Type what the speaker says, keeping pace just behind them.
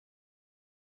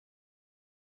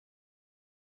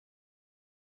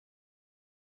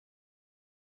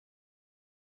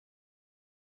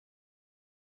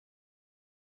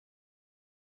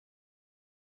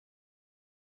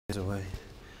away.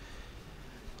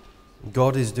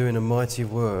 God is doing a mighty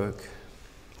work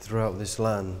throughout this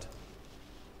land.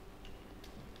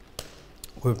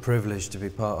 We're privileged to be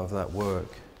part of that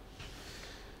work.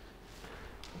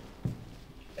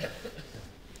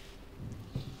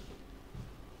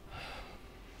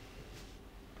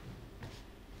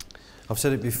 I've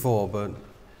said it before, but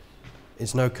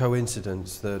it's no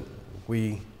coincidence that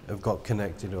we have got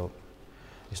connected up.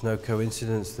 It's no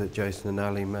coincidence that Jason and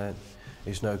Ali met.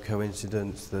 It's no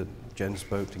coincidence that Jen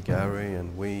spoke to Gary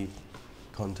and we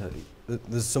contacted.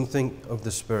 There's something of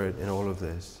the Spirit in all of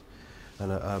this,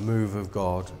 and a move of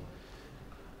God.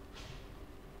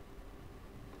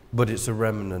 But it's a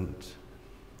remnant,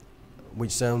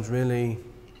 which sounds really,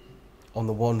 on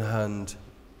the one hand,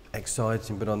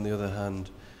 exciting, but on the other hand,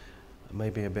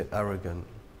 maybe a bit arrogant.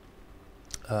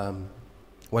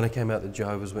 When I came out the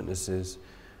Jehovah's Witnesses,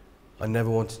 I never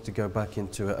wanted to go back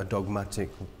into a dogmatic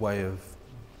way of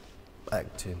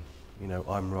acting. You know,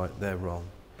 I'm right, they're wrong.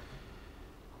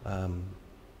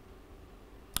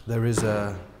 There is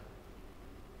a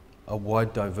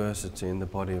wide diversity in the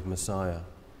body of Messiah,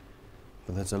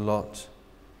 but there's a lot,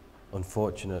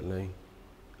 unfortunately,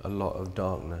 a lot of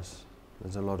darkness.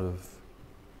 There's a lot of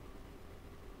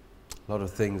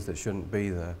things that shouldn't be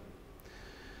there.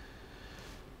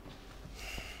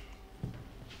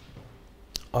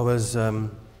 I was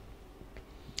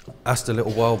asked a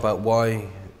little while about why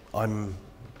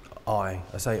I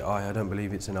say I don't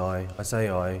believe it's an I say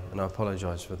I, and I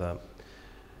apologise for that.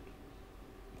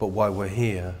 But why we're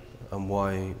here and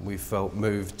why we felt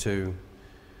moved to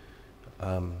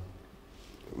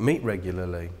meet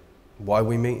regularly, why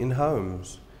we meet in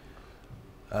homes.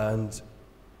 And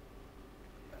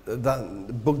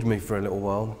that bugged me for a little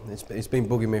while. It's been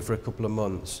bugging me for a couple of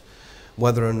months,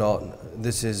 whether or not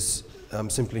this is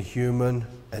simply human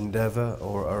endeavour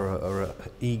or an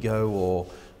ego or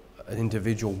an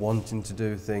individual wanting to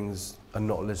do things and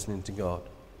not listening to God.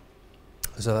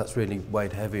 So that's really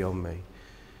weighed heavy on me.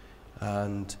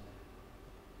 And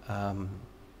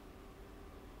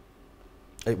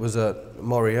it was at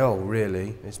Moriel,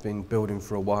 really. It's been building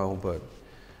for a while, but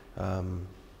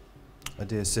a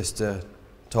dear sister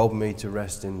told me to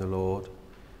rest in the Lord,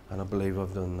 and I believe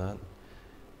I've done that.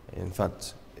 In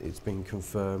fact, it's been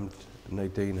confirmed.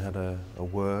 Nadine had a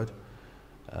word.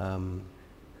 And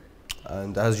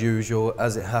as usual,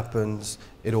 as it happens,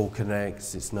 it all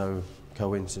connects. It's no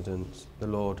coincidence. The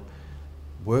Lord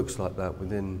works like that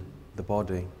within the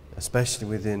body, especially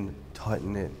within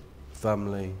tight-knit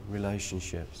family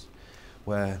relationships,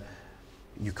 where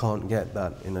you can't get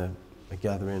that in a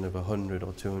gathering of 100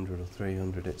 or 200 or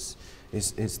 300.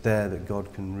 It's there that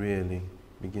God can really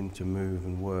begin to move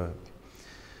and work.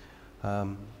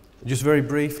 Just very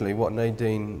briefly, what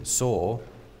Nadine saw,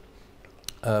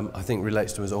 I think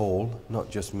relates to us all,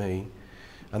 not just me,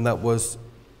 and that was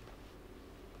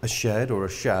a shed or a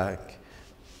shack,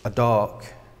 dark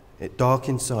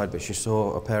inside, but she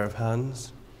saw a pair of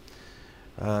hands,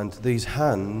 and these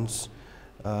hands,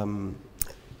 on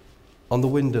the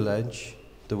window ledge,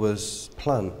 there was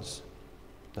plants.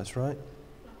 That's right,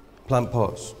 plant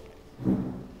pots,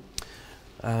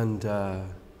 and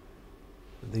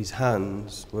these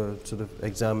hands were sort of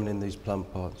examining these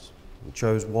plant pots. We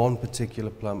chose one particular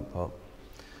plant pot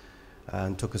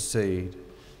and took a seed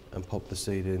and popped the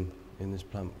seed in this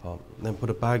plant pot. And then put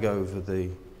a bag over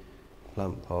the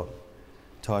plant pot,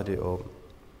 tied it up.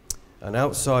 And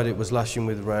outside it was lashing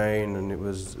with rain and it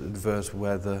was adverse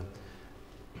weather.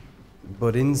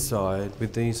 But inside,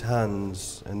 with these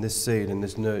hands and this seed and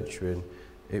this nurturing,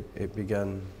 it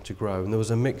began to grow. And there was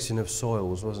a mixing of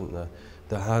soils, wasn't there?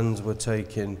 The hands were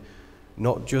taking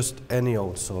not just any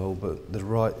old soil, but the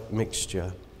right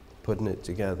mixture, putting it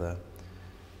together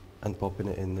and popping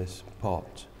it in this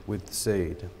pot with the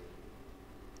seed.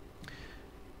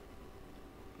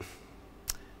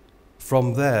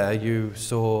 From there, you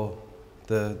saw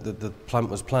the plant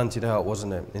was planted out,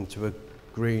 wasn't it, into a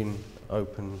green,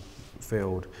 open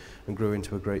field and grew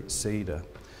into a great cedar.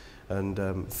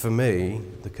 And for me,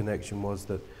 the connection was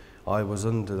that I was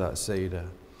under that cedar.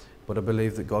 But I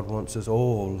believe that God wants us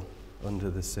all under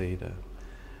the cedar.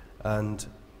 And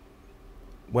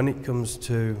when it comes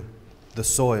to the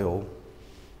soil,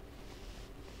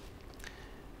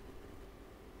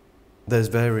 there's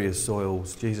various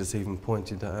soils. Jesus even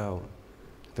pointed that out.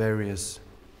 Various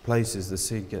places the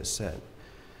seed gets set.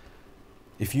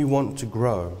 If you want to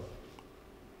grow,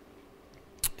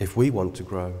 if we want to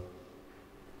grow,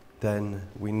 then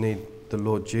we need the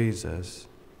Lord Jesus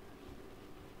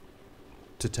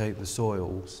to take the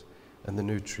soils and the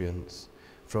nutrients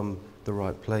from the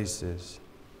right places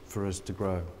for us to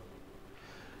grow.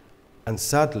 And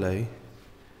sadly,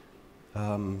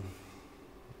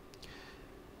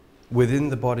 within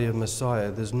the body of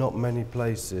Messiah, there's not many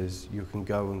places you can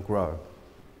go and grow.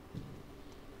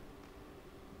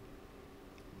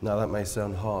 Now that may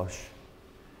sound harsh.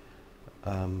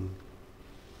 I'll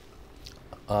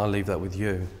leave that with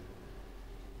you.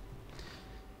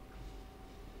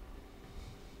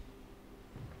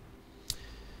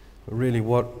 Really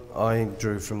what I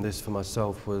drew from this for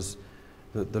myself was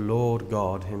that the Lord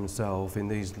God himself in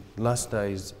these last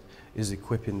days is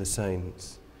equipping the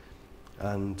saints.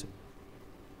 And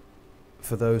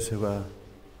for those who are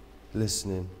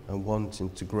listening and wanting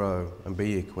to grow and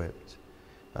be equipped,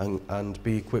 and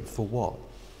be equipped for what?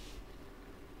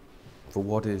 For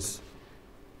what is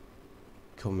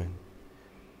coming.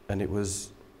 And it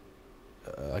was,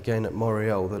 again at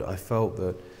Moriel, that I felt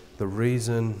that the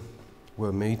reason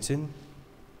we're meeting,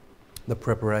 the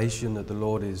preparation that the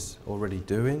Lord is already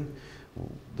doing,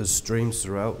 there's streams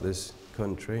throughout this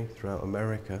country, throughout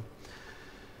America,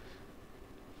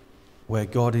 where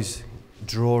God is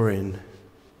drawing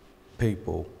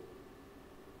people.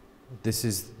 This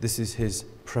is his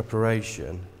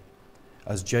preparation.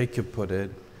 As Jacob put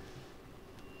it,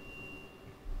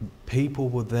 people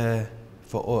were there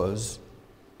for us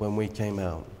when we came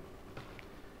out,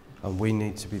 and we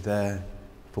need to be there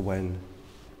for when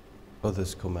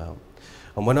others come out.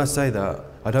 And when I say that,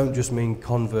 I don't just mean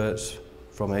converts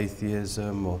from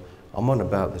atheism, or I'm on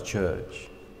about the church.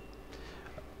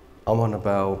 I'm on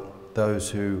about those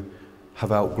who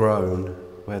have outgrown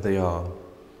where they are,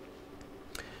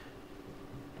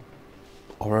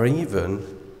 or even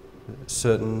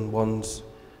certain ones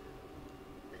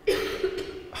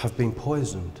have been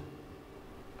poisoned,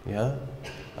 yeah,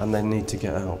 and they need to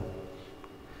get out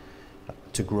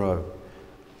to grow.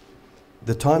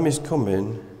 The time is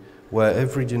coming where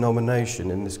every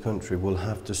denomination in this country will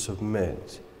have to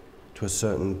submit to a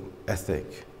certain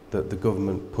ethic that the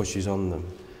government pushes on them,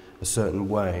 a certain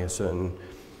way, a certain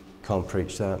can't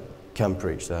preach that, can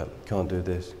preach that, can't do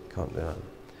this, can't do that.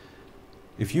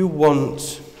 If you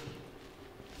want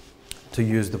to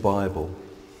use the Bible,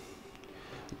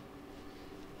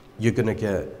 you're going to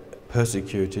get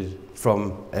persecuted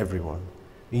from everyone,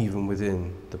 even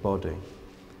within the body.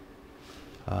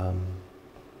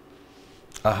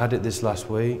 I had it this last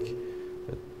week,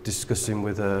 discussing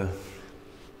with an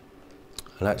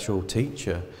actual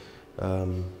teacher, a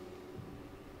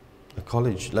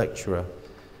college lecturer,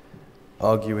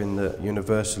 arguing that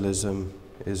universalism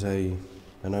is an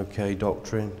okay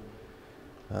doctrine.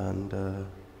 And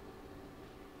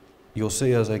you'll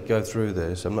see as I go through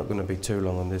this, I'm not going to be too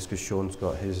long on this because Sean's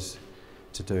got his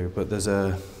to do, but there's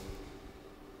I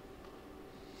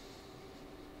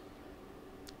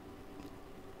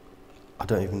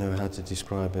don't even know how to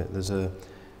describe it. There's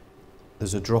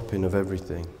a dropping of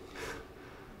everything,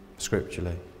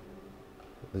 scripturally.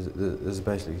 There's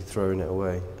basically throwing it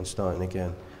away and starting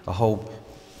again. A whole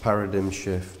paradigm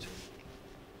shift.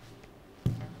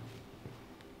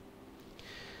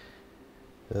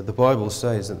 The Bible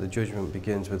says that the judgment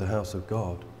begins with the house of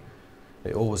God.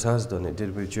 It always has done. It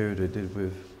did with Judah, it did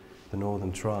with the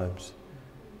northern tribes.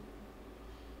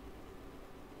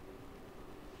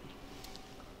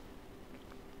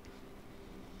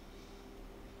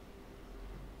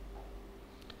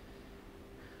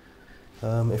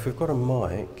 If we've got a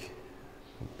mic,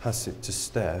 pass it to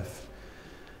Steph.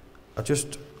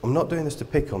 I'm not doing this to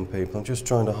pick on people, I'm just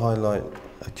trying to highlight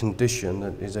a condition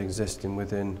that is existing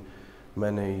within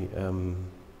many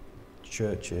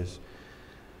churches.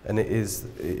 And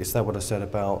it's that what I said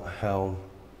about how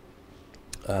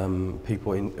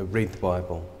people read the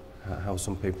Bible, how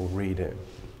some people read it.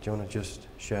 Do you want to just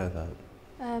share that?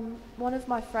 One of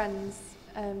my friends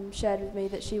shared with me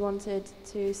that she wanted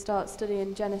to start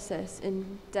studying Genesis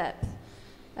in depth.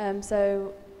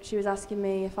 So she was asking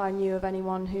me if I knew of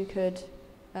anyone who could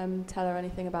tell her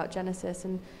anything about Genesis,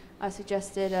 and I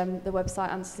suggested the website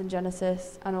Answers in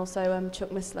Genesis and also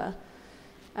Chuck Missler.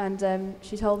 And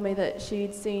she told me that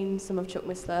she'd seen some of Chuck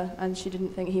Missler and she didn't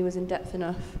think he was in depth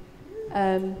enough,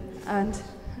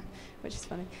 which is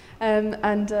funny.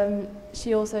 And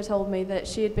she also told me that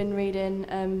she had been reading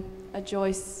a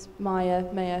Joyce Meyer,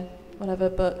 whatever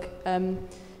book, and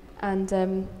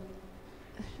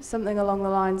something along the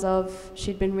lines of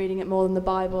she'd been reading it more than the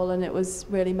Bible and it was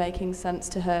really making sense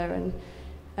to her,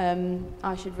 and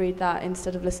I should read that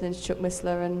instead of listening to Chuck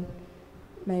Missler, and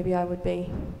maybe I would be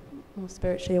more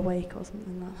spiritually awake or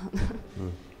something like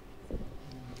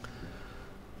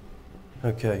that.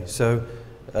 Okay, so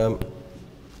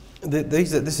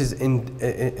this is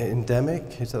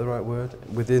endemic, is that the right word?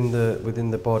 Within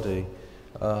the body,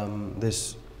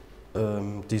 this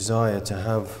desire to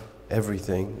have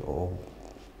everything, or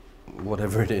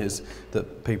whatever it is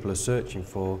that people are searching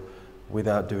for,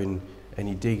 without doing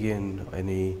any digging,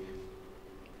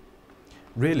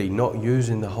 really not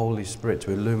using the Holy Spirit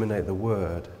to illuminate the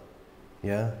Word.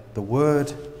 Yeah? The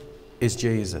Word is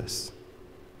Jesus,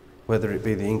 whether it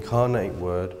be the incarnate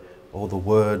Word or the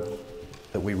Word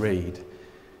that we read.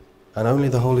 And only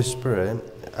the Holy Spirit,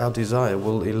 our desire,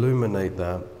 will illuminate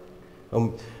that.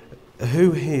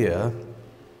 Who here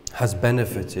has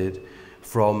benefited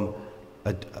from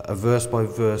a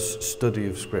verse-by-verse study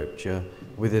of Scripture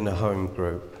within a home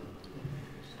group?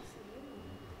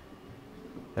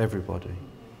 Everybody.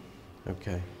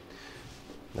 Okay.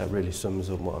 That really sums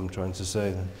up what I'm trying to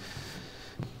say then.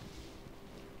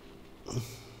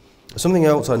 Something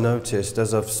else I noticed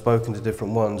as I've spoken to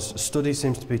different ones, study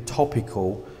seems to be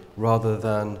topical rather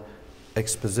than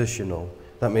expositional.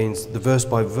 That means the verse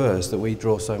by verse that we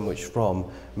draw so much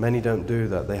from, many don't do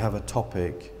that. They have a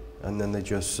topic and then they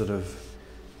just sort of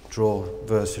draw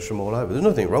verses from all over. There's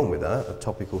nothing wrong with that, a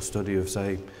topical study of,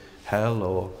 say, hell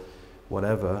or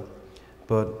whatever.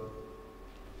 But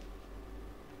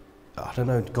I don't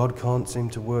know, God can't seem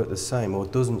to work the same, or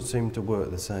doesn't seem to work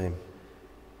the same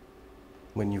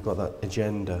when you've got that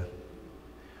agenda,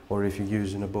 or if you're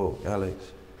using a book.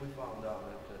 Alex? We found out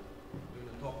that doing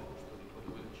a topical study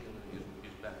for the children is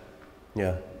better.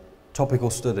 Yeah. Topical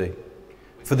study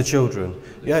for the children.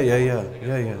 Yeah.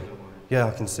 Yeah,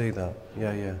 I can see that.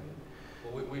 Yeah.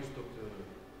 Well, we stuck to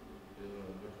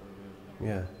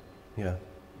the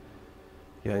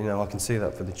Yeah, you know, I can see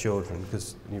that for the children,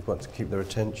 because you've got to keep their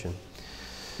attention.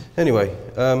 Anyway,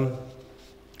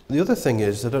 the other thing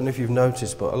is, I don't know if you've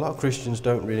noticed, but a lot of Christians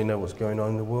don't really know what's going on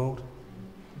in the world.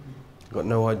 Got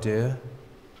no idea.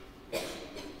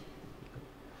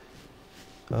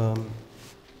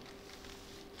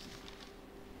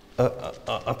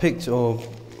 I picked, or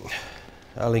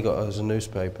Ali got us a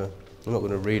newspaper. I'm not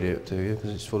going to read it to you because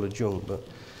it's full of junk, but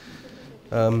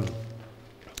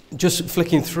just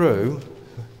flicking through,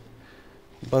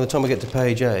 by the time I get to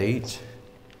page 8,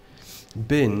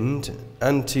 binned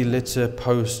anti-litter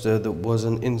poster that was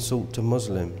an insult to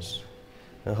Muslims.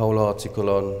 A whole article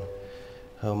on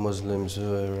how Muslims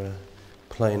were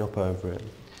playing up over it.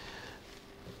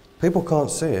 People can't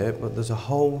see it, but there's a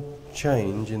whole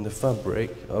change in the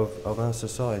fabric of our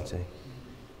society.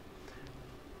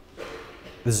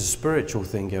 There's a spiritual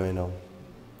thing going on.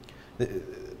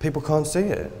 People can't see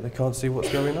it. They can't see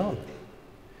what's going on.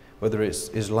 Whether it's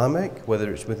Islamic,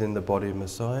 whether it's within the body of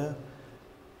Messiah,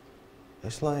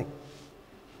 it's like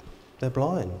they're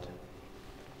blind.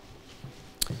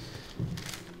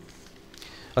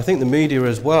 I think the media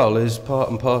as well is part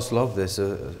and parcel of this,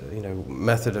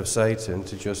 method of Satan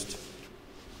to just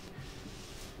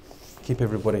keep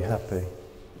everybody happy,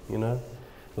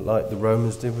 like the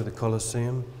Romans did with the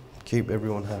Colosseum. Keep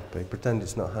everyone happy. Pretend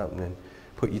it's not happening.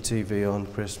 Put your TV on,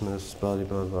 Christmas, blah,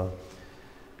 blah, blah.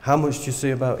 How much do you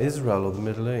see about Israel or the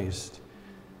Middle East?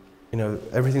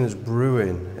 Everything that's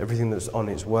brewing, everything that's on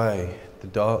its way, the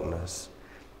darkness.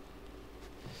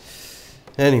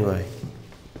 Anyway,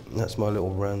 that's my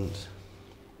little rant.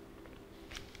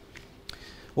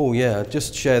 Oh yeah,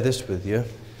 just share this with you.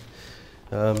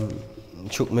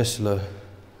 Chuck Missler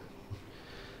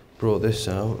brought this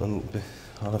out, and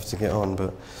I'll have to get on,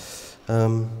 but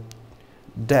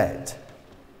debt,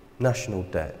 national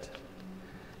debt.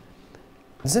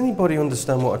 Does anybody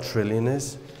understand what a trillion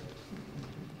is?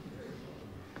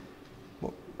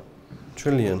 What?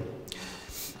 Trillion.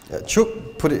 Chuck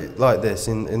put it like this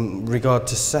in regard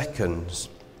to seconds.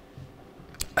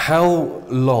 How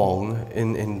long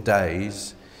in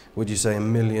days would you say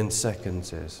 1 million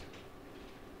seconds is?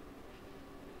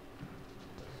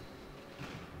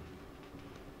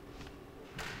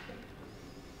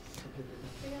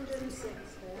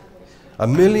 A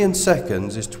 1 million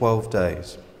seconds is 12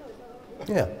 days.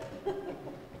 Yeah.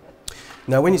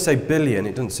 Now, when you say billion,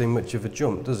 it doesn't seem much of a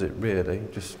jump, does it, really?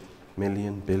 Just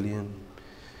million, billion.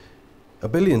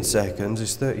 1 billion seconds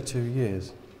is 32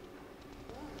 years.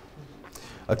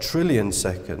 1 trillion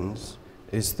seconds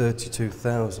is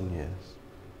 32,000 years.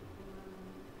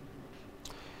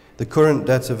 The current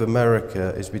debt of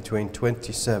America is between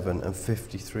 27 and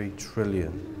 53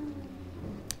 trillion.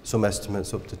 Some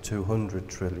estimates up to 200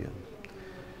 trillion.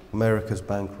 America's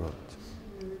bankrupt.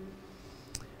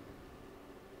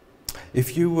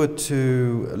 If you were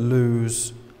to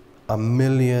lose $1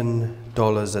 million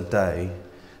a day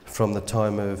from the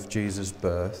time of Jesus'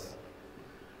 birth,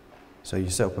 so you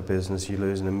set up a business, you're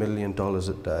losing $1 million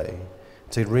a day,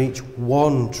 to reach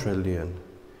 1 trillion,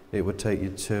 it would take you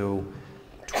till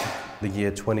the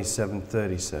year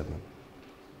 2737.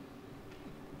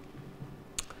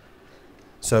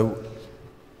 So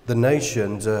the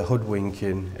nations are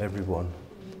hoodwinking everyone.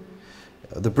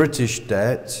 The British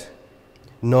debt,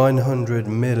 900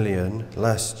 million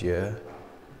last year,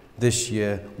 this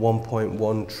year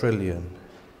 1.1 trillion.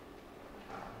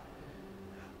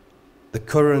 The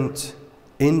current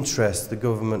interest the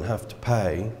government have to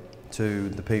pay to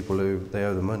the people who they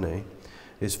owe the money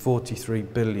is 43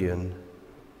 billion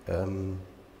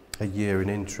a year in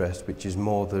interest, which is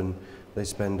more than they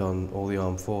spend on all the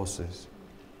armed forces.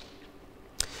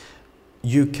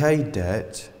 UK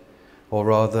debt, or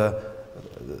rather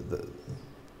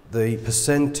the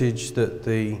percentage that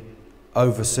the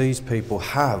overseas people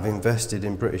have invested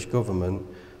in British government,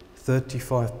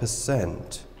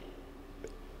 35%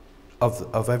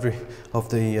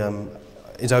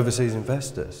 is overseas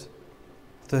investors.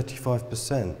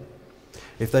 35%.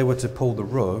 If they were to pull the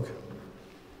rug,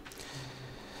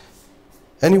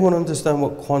 anyone understand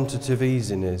what quantitative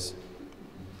easing is?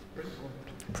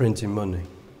 Printing money.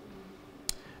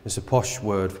 It's a posh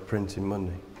word for printing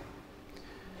money.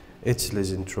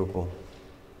 Italy's in trouble.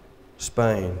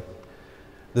 Spain.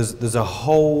 There's a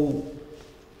whole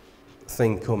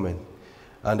thing coming,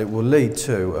 and it will lead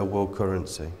to a world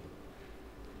currency.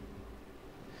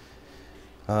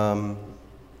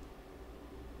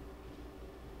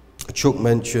 Chuck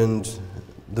mentioned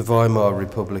the Weimar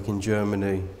Republic in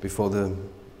Germany before the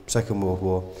Second World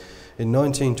War. In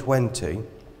 1920,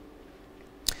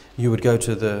 you would go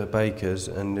to the baker's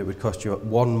and it would cost you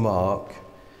 1 mark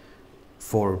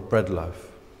for a bread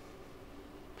loaf.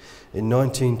 In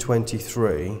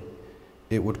 1923,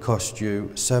 it would cost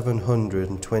you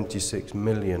 726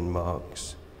 million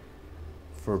marks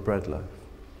for a bread loaf.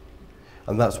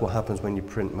 And that's what happens when you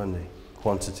print money,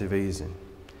 quantitative easing.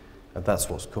 And that's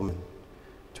what's coming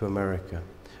to America.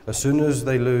 As soon as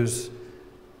they lose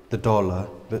the dollar,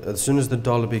 as soon as the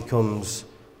dollar becomes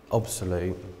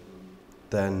obsolete,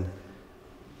 then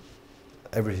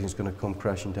everything's going to come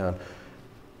crashing down.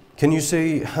 Can you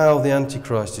see how the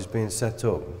Antichrist is being set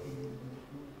up?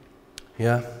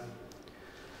 Yeah?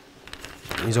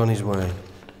 He's on his way.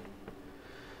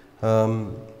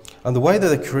 And the way that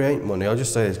they create money, I'll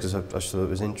just say this because I just thought it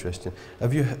was interesting.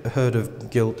 Have you heard of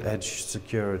gilt-edged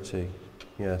security?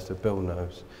 Yes, so Bill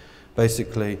knows.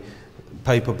 Basically,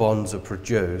 paper bonds are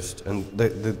produced, and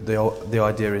the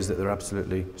idea is that they're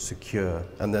absolutely secure,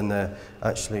 and then they're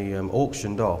actually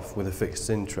auctioned off with a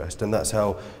fixed interest, and that's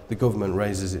how the government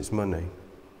raises its money,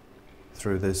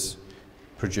 through this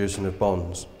producing of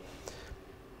bonds.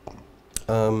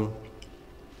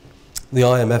 The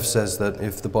IMF says that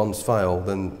if the bonds fail,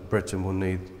 then Britain will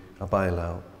need a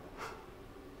bailout.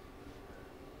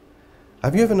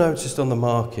 Have you ever noticed on the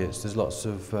markets there's lots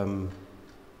of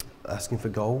asking for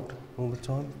gold all the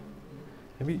time?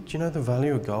 Do you know the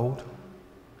value of gold?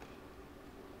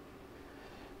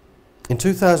 In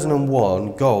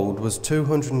 2001, gold was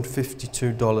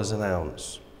 $252 an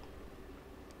ounce.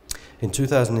 In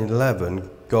 2011,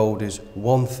 gold is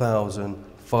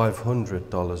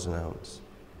 $1,500 an ounce.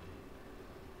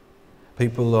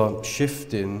 People are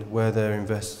shifting where they're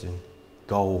investing.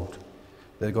 Gold.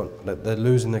 They're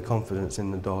losing their confidence in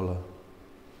the dollar.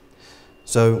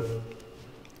 So,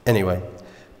 anyway,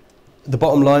 the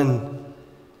bottom line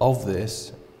of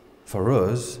this, for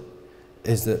us,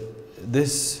 is that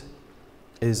this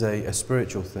is a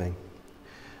spiritual thing.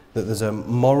 That there's a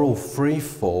moral free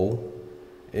fall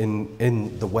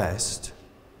in the West.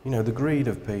 You know, the greed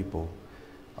of people.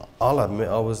 I'll admit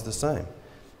I was the same.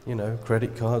 You know,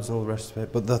 credit cards and all the rest of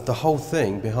it. But the whole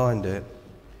thing behind it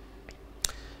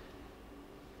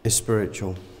is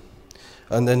spiritual.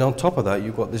 And then on top of that,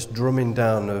 you've got this drumming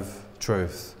down of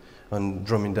truth and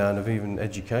drumming down of even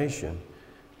education,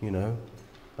 you know.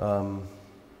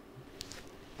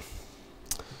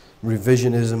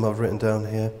 Revisionism I've written down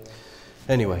here.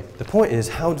 Anyway, the point is,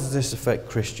 how does this affect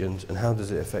Christians and how does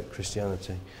it affect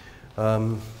Christianity?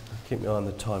 Keep me on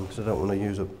the time because I don't want to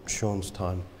use up Sean's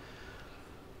time.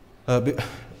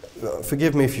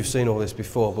 Forgive me if you've seen all this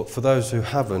before, but for those who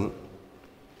haven't,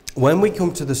 when we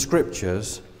come to the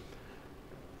scriptures,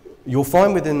 you'll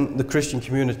find within the Christian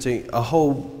community a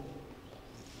whole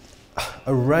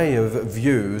array of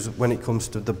views when it comes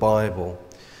to the Bible,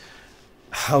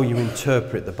 how you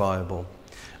interpret the Bible.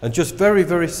 And just very,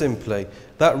 very simply,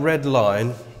 that red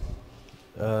line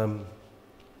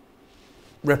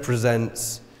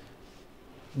represents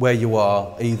where you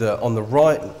are, either on the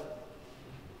right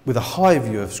with a high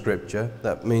view of Scripture,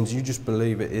 that means you just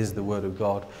believe it is the Word of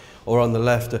God, or on the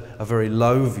left a very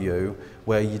low view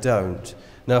where you don't.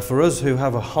 Now for us who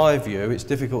have a high view, it's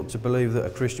difficult to believe that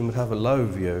a Christian would have a low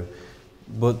view,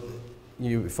 but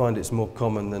you find it's more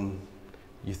common than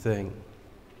you think.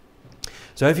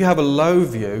 So if you have a low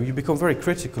view, you become very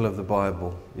critical of the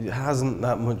Bible. It hasn't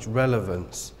that much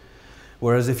relevance.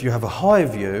 Whereas if you have a high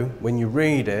view, when you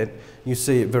read it, you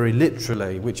see it very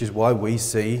literally, which is why we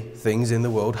see things in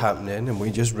the world happening, and we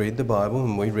just read the Bible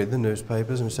and we read the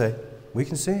newspapers and we say, we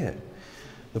can see it.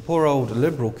 The poor old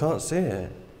liberal can't see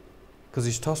it because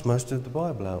he's tossed most of the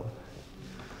Bible out.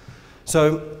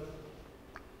 So,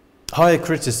 higher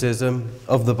criticism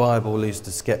of the Bible leads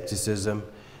to skepticism.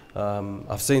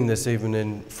 I've seen this even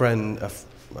in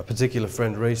a particular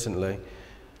friend recently.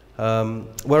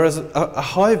 Whereas a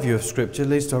high view of Scripture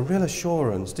leads to a real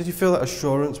assurance. Did you feel that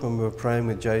assurance when we were praying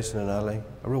with Jason and Ali?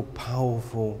 A real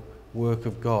powerful work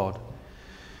of God.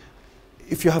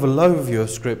 If you have a low view of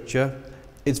Scripture,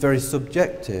 it's very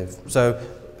subjective. So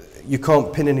you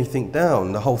can't pin anything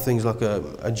down. The whole thing's like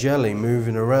a jelly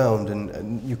moving around,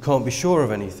 and you can't be sure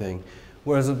of anything.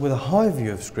 Whereas with a high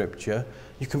view of Scripture,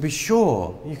 you can be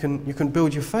sure. You can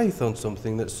build your faith on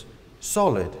something that's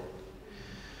solid.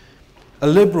 A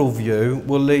liberal view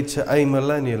will lead to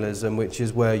amillennialism, which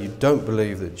is where you don't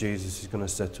believe that Jesus is going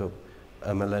to set up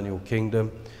a millennial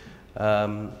kingdom.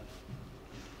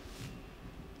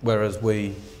 Whereas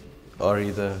we are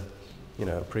either, a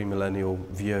premillennial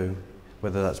view,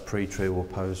 whether that's pre-trib or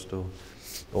post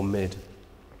or mid.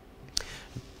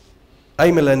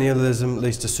 Amillennialism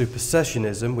leads to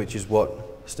supersessionism, which is what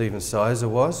Stephen Sizer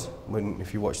was,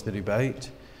 if you watch the debate.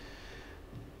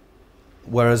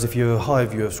 Whereas if you have a high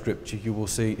view of Scripture, you will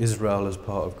see Israel as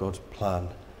part of God's plan.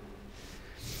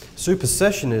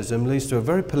 Supersessionism leads to a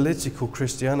very political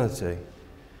Christianity,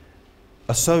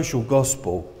 a social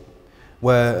gospel,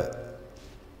 where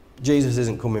Jesus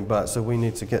isn't coming back, so we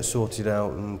need to get sorted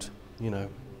out and,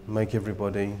 make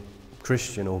everybody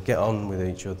Christian or get on with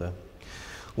each other.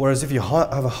 Whereas if you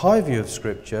have a high view of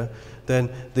Scripture, then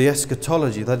the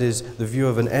eschatology, that is the view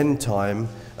of an end time,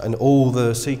 and all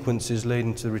the sequences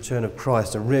leading to the return of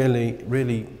Christ are really,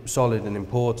 really solid and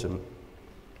important.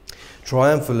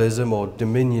 Triumphalism or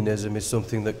dominionism is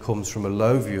something that comes from a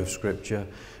low view of Scripture,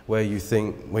 where you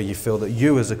feel that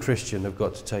you as a Christian have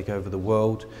got to take over the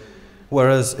world.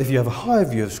 Whereas if you have a high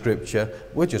view of Scripture,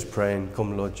 we're just praying,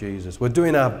 come Lord Jesus. We're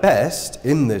doing our best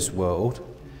in this world.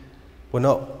 We're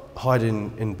not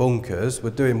hiding in bunkers. We're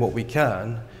doing what we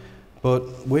can.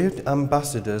 But we're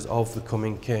ambassadors of the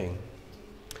coming King.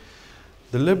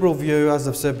 The liberal view, as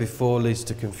I've said before, leads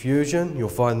to confusion. You'll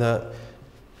find that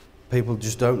people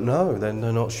just don't know, they're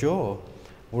not sure.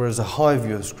 Whereas a high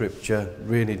view of Scripture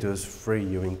really does free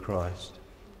you in Christ.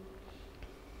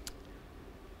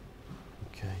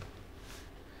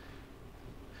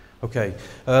 Okay.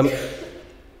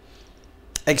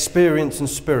 Experience and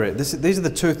spirit. These are the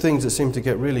two things that seem to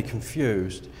get really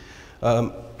confused.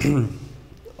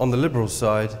 On the liberal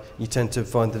side, you tend to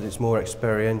find that it's more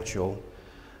experiential.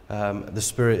 The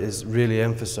spirit is really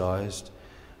emphasised.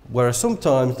 Whereas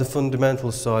sometimes the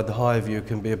fundamental side, the high view,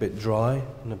 can be a bit dry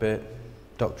and a bit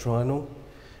doctrinal.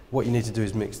 What you need to do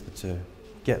is mix the two.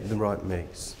 Get the right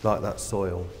mix, like that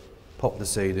soil. Pop the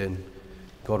seed in,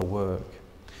 got to work.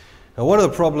 Now, one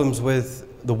of the problems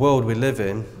with the world we live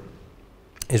in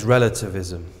is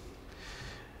relativism.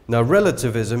 Now,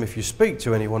 relativism, if you speak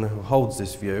to anyone who holds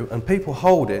this view, and people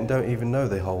hold it and don't even know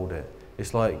they hold it,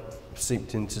 it's like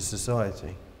seeped into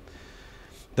society.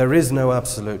 There is no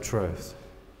absolute truth.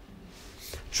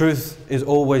 Truth is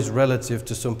always relative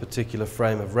to some particular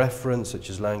frame of reference, such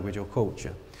as language or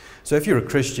culture. So if you're a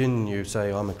Christian and you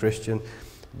say, I'm a Christian,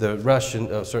 the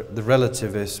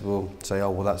relativists will say,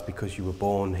 oh, well, that's because you were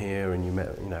born here and you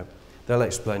met, they'll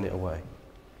explain it away.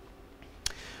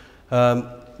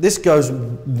 This goes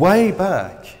way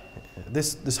back.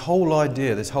 This whole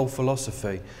idea, this whole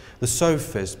philosophy, the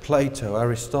sophists, Plato,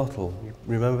 Aristotle, you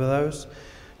remember those?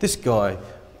 This guy,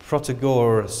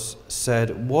 Protagoras,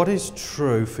 said, what is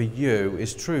true for you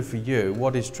is true for you.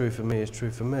 What is true for me is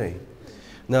true for me.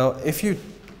 Now, if you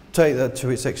take that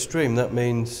to its extreme, that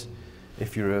means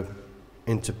if you're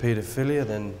into paedophilia,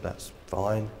 then that's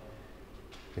fine.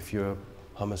 If you're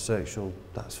homosexual,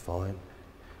 that's fine.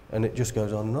 And it just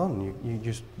goes on and on. You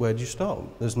just, where do you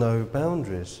stop? There's no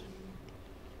boundaries.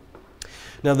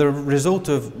 Now, the result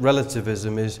of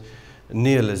relativism is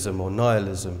nihilism or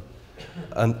nihilism.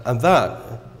 And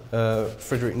that,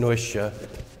 Friedrich Nietzsche,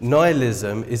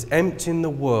 nihilism is emptying the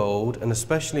world, and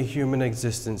especially human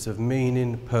existence, of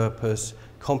meaning, purpose,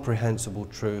 comprehensible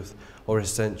truth, or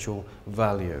essential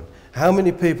value. How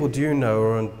many people do you know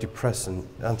are on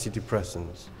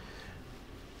antidepressants?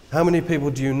 How many people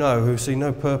do you know who see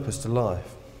no purpose to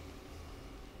life?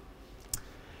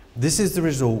 This is the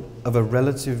result of a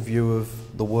relative view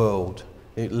of the world.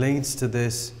 It leads to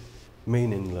this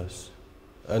meaningless.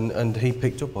 And he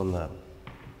picked up on that.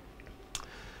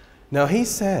 Now he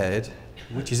said,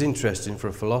 which is interesting for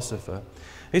a philosopher,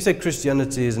 he said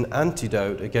Christianity is an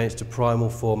antidote against a primal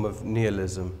form of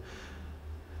nihilism.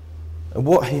 And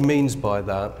what he means by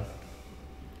that,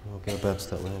 I'll go back to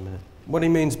that one in a minute. What he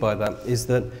means by that is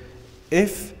that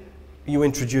if you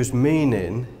introduce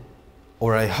meaning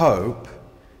or a hope,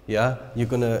 yeah,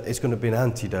 it's going to be an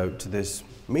antidote to this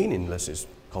meaningless. It's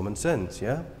common sense,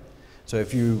 yeah? So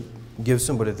if you give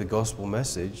somebody the gospel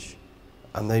message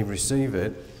and they receive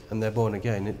it and they're born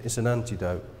again, it's an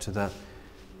antidote to that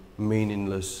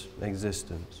meaningless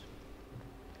existence.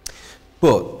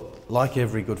 But like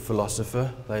every good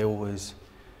philosopher, they always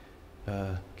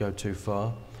go too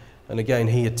far. And again,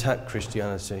 he attacked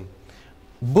Christianity.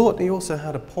 But he also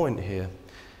had a point here.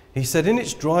 He said, in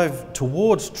its drive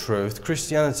towards truth,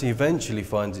 Christianity eventually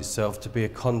finds itself to be a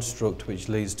construct which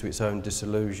leads to its own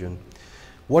disillusion.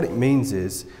 What it means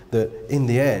is that in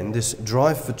the end, this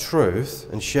drive for truth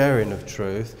and sharing of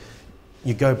truth,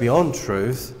 you go beyond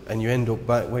truth and you end up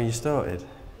back where you started.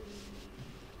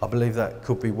 I believe that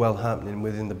could be well happening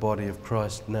within the body of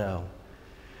Christ now.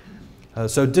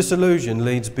 So disillusion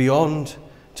leads beyond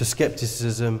to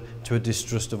skepticism, to a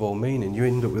distrust of all meaning. You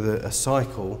end up with a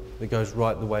cycle that goes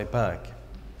right the way back.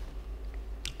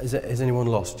 Is anyone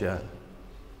lost yet?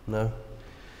 No?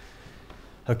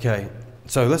 Okay,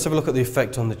 so let's have a look at the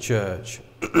effect on the church.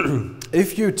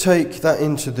 If you take that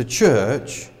into the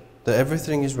church, that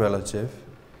everything is relative,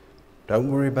 don't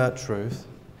worry about truth,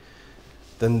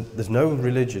 then there's no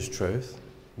religious truth,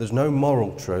 there's no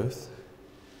moral truth,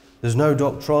 there's no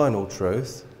doctrinal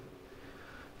truth,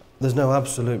 there's no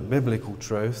absolute biblical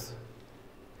truth.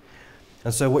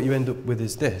 And so what you end up with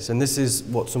is this, and this is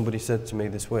what somebody said to me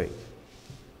this week.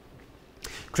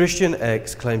 Christian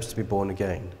X claims to be born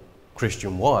again.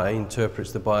 Christian Y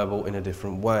interprets the Bible in a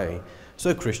different way.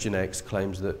 So Christian X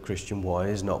claims that Christian Y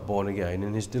is not born again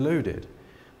and is deluded.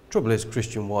 The trouble is,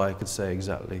 Christian Y could say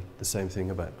exactly the same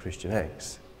thing about Christian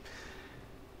X.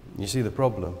 You see the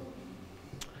problem?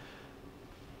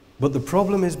 But the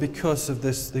problem is because of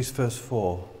these first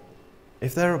four.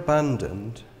 If they're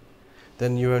abandoned,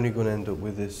 then you're only going to end up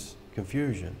with this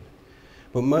confusion.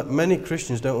 But many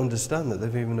Christians don't understand that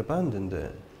they've even abandoned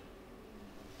it.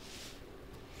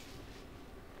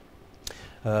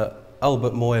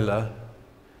 Albert Moyler,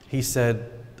 he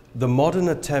said, the modern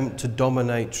attempt to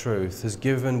dominate truth has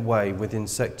given way within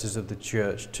sectors of the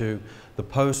church to the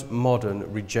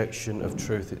postmodern rejection of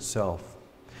truth itself.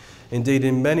 Indeed,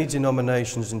 in many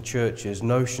denominations and churches,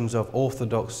 notions of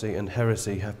orthodoxy and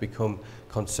heresy have become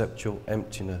conceptual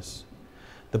emptiness.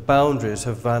 The boundaries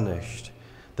have vanished.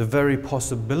 The very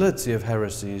possibility of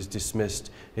heresy is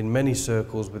dismissed in many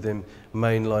circles within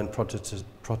mainline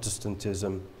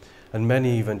Protestantism, and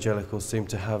many evangelicals seem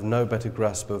to have no better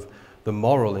grasp of the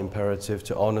moral imperative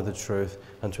to honour the truth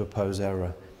and to oppose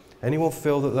error. Anyone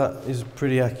feel that that is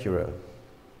pretty accurate?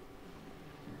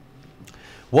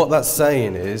 What that's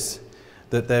saying is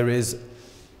that there is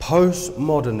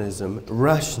postmodernism,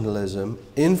 rationalism,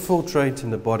 infiltrating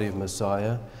the body of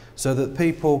Messiah so that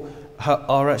people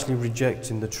are actually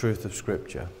rejecting the truth of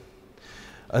Scripture.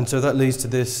 And so that leads to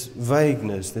this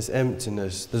vagueness, this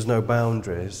emptiness, there's no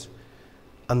boundaries,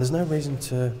 and there's no reason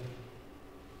to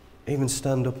even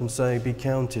stand up and say, be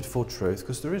counted for truth,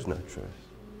 because there is no truth.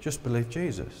 Just believe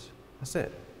Jesus. That's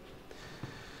it.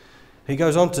 He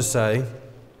goes on to say,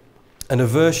 an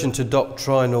aversion to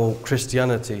doctrinal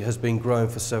Christianity has been growing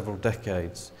for several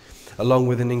decades, along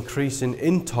with an increasing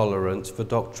intolerance for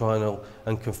doctrinal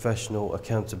and confessional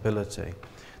accountability.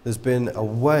 There's been a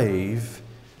wave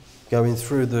going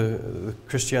through the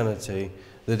Christianity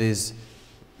that is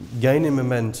gaining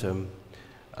momentum,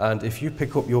 and if you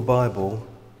pick up your Bible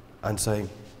and say,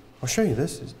 I'll show you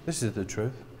this is the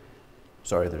truth.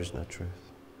 Sorry, there is no truth.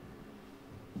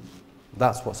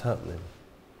 That's what's happening.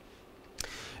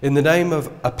 In the name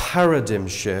of a paradigm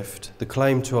shift, the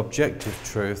claim to objective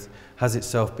truth has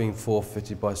itself been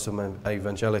forfeited by some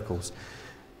evangelicals.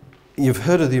 You've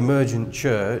heard of the emergent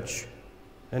church.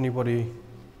 Anybody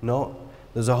not?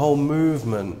 There's a whole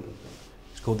movement.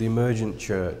 It's called the emergent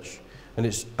church. And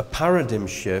it's a paradigm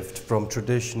shift from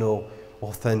traditional,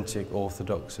 authentic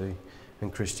orthodoxy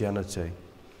and Christianity.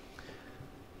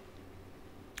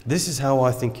 This is how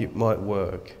I think it might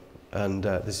work. And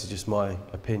this is just my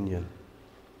opinion.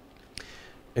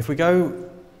 If we go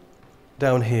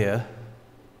down here,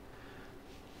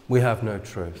 we have no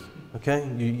truth, okay?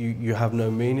 You have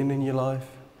no meaning in your life.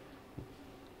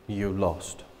 You're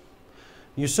lost.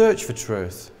 You search for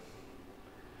truth.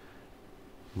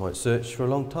 You might search for a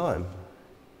long time.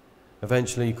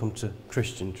 Eventually you come to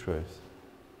Christian truth.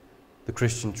 The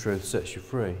Christian truth sets you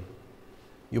free.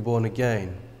 You're born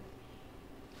again.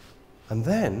 And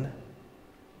then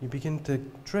you begin to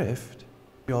drift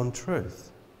beyond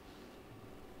truth.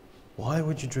 Why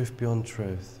would you drift beyond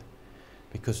truth?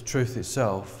 Because truth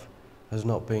itself has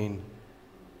not been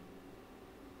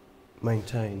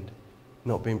maintained,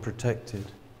 not been protected,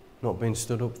 not been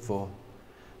stood up for.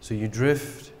 So you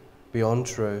drift beyond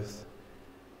truth,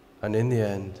 and in the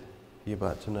end, you're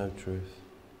back to no truth.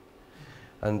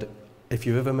 And if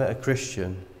you've ever met a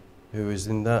Christian who is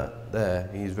in that,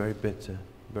 he is very bitter,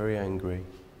 very angry,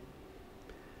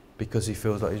 because he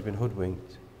feels like he's been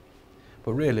hoodwinked.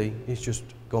 But really, he's just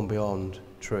gone beyond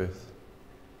truth.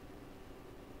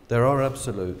 There are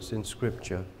absolutes in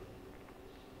Scripture.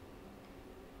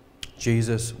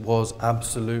 Jesus was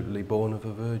absolutely born of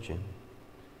a virgin.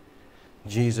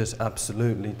 Jesus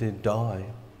absolutely did die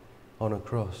on a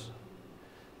cross.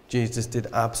 Jesus did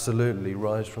absolutely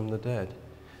rise from the dead.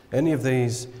 Any of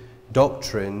these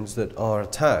doctrines that are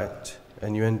attacked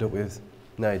and you end up with,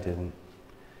 no, he didn't,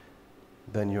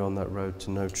 then you're on that road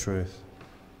to no truth.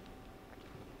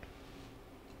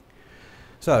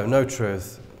 So, no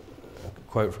truth. A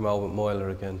quote from Albert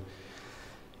Moyler again.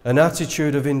 An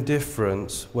attitude of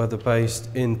indifference, whether based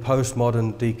in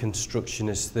postmodern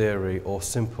deconstructionist theory or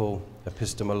simple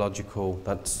epistemological,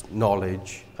 that's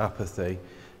knowledge, apathy,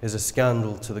 is a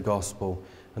scandal to the gospel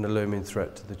and a looming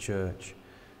threat to the church.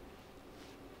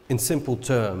 In simple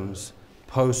terms,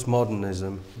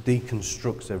 postmodernism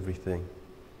deconstructs everything,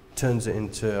 turns it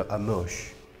into a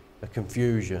mush, a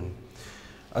confusion.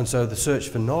 And so the search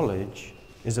for knowledge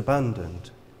is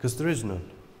abandoned because there is none.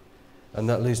 And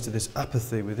that leads to this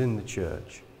apathy within the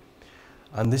church.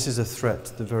 And this is a threat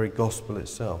to the very gospel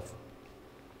itself.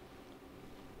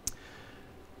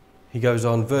 He goes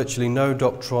on, virtually no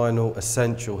doctrinal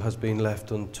essential has been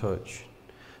left untouched.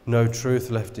 No truth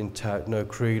left intact, no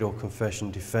creed or confession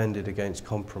defended against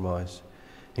compromise.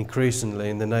 Increasingly,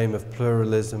 in the name of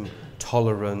pluralism,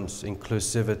 tolerance,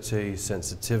 inclusivity,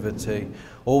 sensitivity,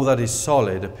 all that is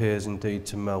solid appears indeed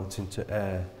to melt into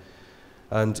air.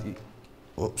 And,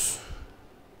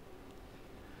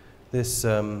 this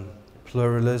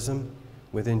pluralism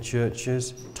within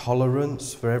churches,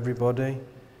 tolerance for everybody,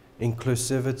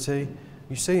 inclusivity,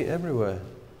 you see it everywhere.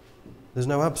 There's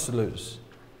no absolutes.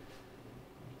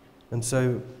 And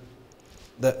so,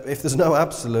 if there's no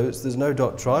absolutes, there's no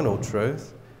doctrinal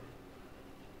truth.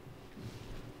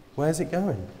 Where's it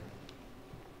going?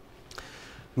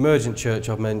 Emergent church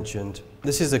I've mentioned.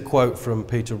 This is a quote from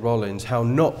Peter Rollins, How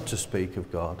Not to Speak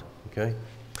of God. Okay?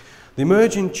 The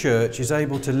emerging church is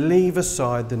able to leave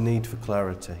aside the need for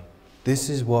clarity. This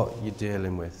is what you're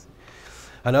dealing with.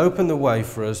 And open the way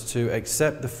for us to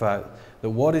accept the fact that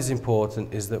what is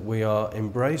important is that we are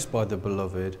embraced by the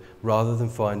beloved rather than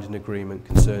finding agreement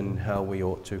concerning how we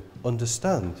ought to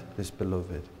understand this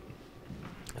beloved.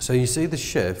 So you see the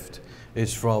shift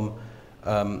is from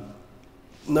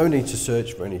no need to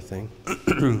search for anything.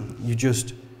 You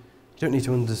don't need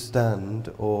to understand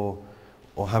or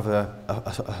have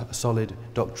a solid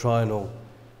doctrinal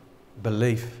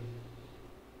belief.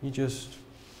 It's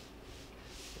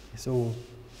all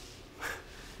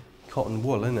cotton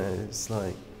wool, isn't it? It's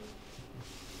like,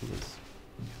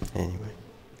 anyway.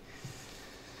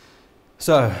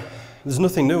 So, there's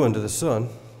nothing new under the sun,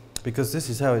 because this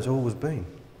is how it's always been.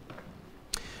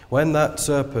 When that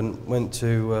serpent went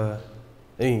to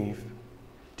Eve,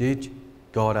 did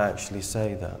God actually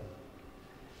say that?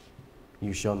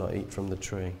 You shall not eat from the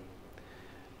tree.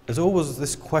 There's always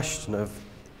this question of,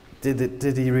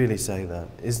 did he really say that?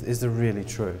 Is there really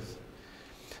truth?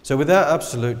 So without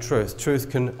absolute truth, truth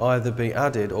can either be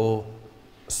added or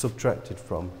subtracted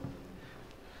from.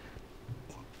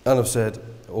 And I've said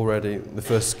already, the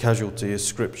first casualty is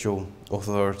scriptural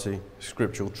authority,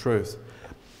 scriptural truth.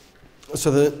 So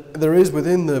there is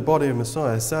within the body of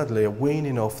Messiah, sadly, a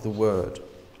weaning off the word.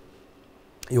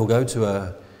 You'll go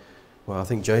to I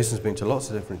think Jason's been to lots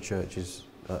of different churches,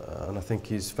 and I think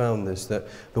he's found this, that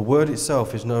the word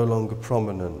itself is no longer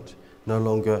prominent, no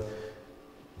longer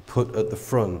put at the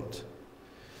front.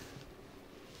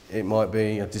 It might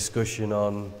be a discussion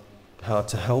on how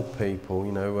to help people,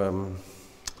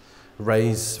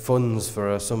 raise funds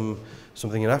for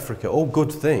something in Africa, all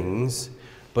good things,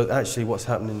 but actually what's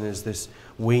happening is this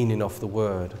weaning off the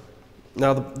word.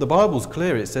 Now the Bible's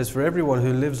clear, it says, for everyone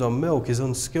who lives on milk is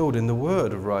unskilled in the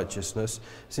word of righteousness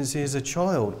since he is a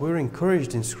child. We're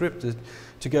encouraged in Scripture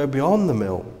to go beyond the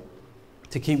milk,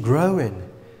 to keep growing.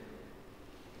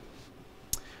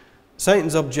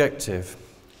 Satan's objective,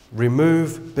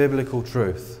 remove biblical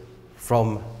truth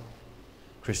from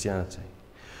Christianity.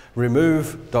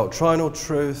 Remove doctrinal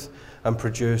truth and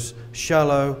produce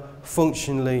shallow,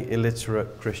 functionally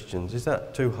illiterate Christians. Is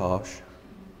that too harsh?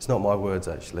 It's not my words,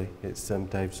 actually. It's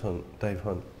Dave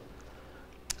Hunt.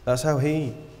 That's how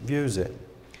he views it,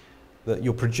 that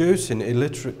you're producing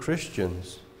illiterate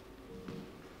Christians.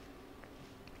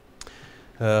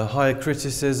 Higher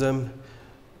criticism.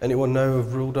 Anyone know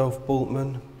of Rudolf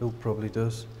Bultmann? Bill probably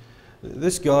does.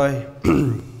 This guy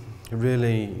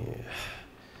really,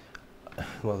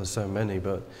 well, there's so many,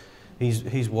 but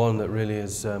he's one that really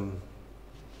has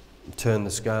turned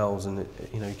the scales, and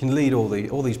you can lead all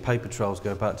these paper trails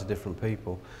go back to different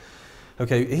people.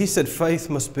 Okay, he said faith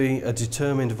must be a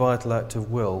determined vital act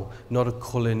of will, not a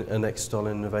culling and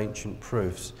extolling of ancient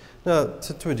proofs. Now,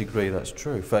 to a degree that's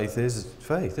true. Faith is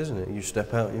faith, isn't it? You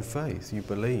step out in faith, you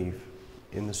believe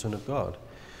in the Son of God.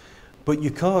 But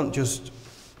you can't just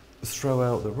throw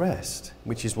out the rest,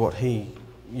 which is what he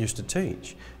used to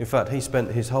teach. In fact, he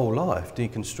spent his whole life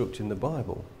deconstructing the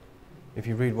Bible. If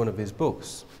you read one of his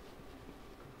books,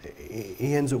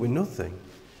 he ends up with nothing.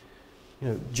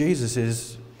 Jesus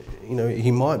is,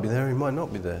 he might be there, he might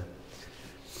not be there.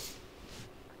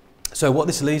 So what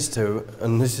this leads to,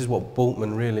 and this is what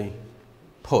Bultmann really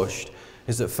pushed,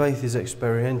 is that faith is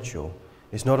experiential.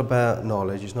 It's not about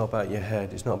knowledge, it's not about your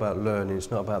head, it's not about learning, it's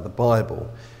not about the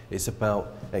Bible, it's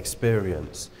about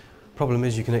experience. Problem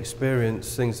is, you can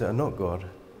experience things that are not God.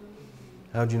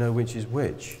 How do you know which is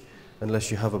which?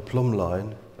 Unless you have a plumb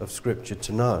line of Scripture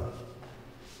to know.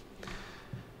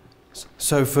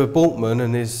 So for Bultmann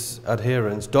and his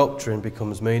adherents, doctrine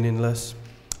becomes meaningless.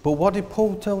 But what did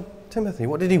Paul tell Timothy?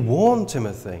 What did he warn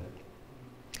Timothy?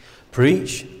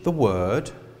 Preach the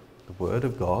word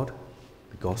of God,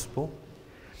 the gospel.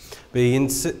 Be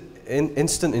instant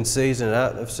in season and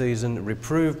out of season,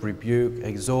 reprove, rebuke,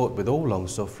 exhort with all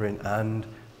long-suffering and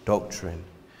doctrine.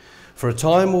 For a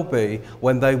time will be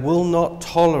when they will not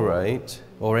tolerate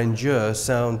or endure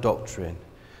sound doctrine,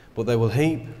 but they will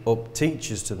heap up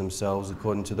teachers to themselves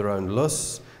according to their own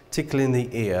lusts, tickling the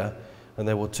ear, and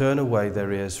they will turn away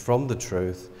their ears from the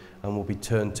truth and will be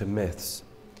turned to myths.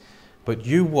 But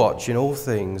you watch in all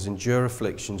things, endure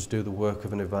afflictions, do the work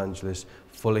of an evangelist,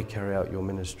 fully carry out your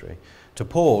ministry. To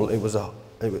Paul, it was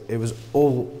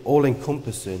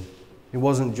all-encompassing. It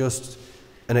wasn't just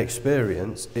an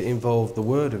experience, it involved the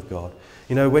Word of God.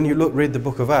 When you read the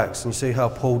book of Acts and you see how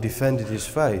Paul defended his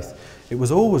faith, it was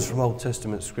always from Old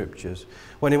Testament scriptures.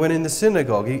 When he went in the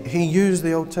synagogue, he used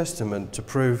the Old Testament to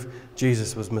prove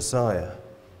Jesus was Messiah.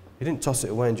 He didn't toss it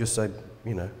away and just say,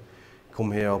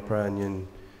 come here, I'll pray on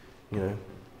you.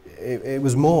 It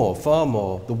was more, far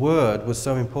more. The Word was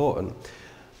so important.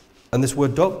 And this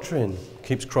word doctrine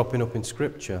keeps cropping up in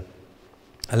Scripture.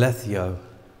 Alethio.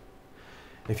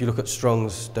 If you look at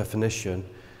Strong's definition,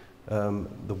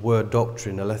 the word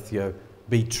doctrine, alethio,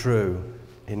 be true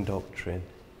in doctrine.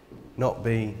 Not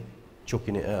be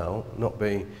chucking it out, not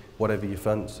be whatever you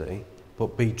fancy,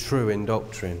 but be true in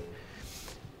doctrine.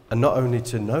 And not only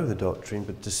to know the doctrine,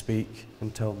 but to speak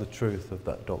and tell the truth of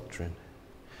that doctrine.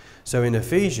 So in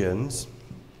Ephesians,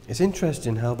 it's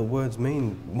interesting how the words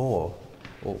mean more.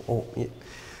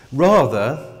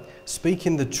 Rather,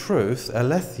 speaking the truth,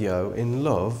 alethio, in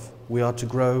love, we are to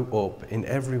grow up in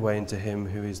every way into him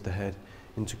who is the head,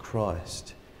 into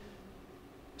Christ.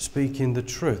 Speaking the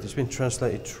truth. It's been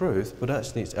translated truth, but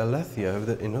actually it's alethio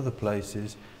that in other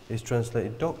places is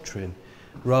translated doctrine.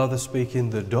 Rather, speaking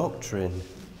the doctrine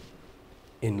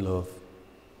in love.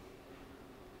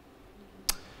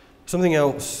 Something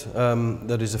else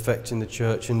that is affecting the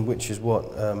church, and which is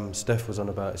what Steph was on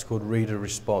about, it's called reader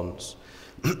response.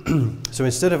 So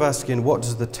instead of asking, what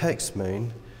does the text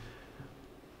mean?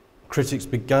 Critics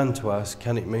began to ask,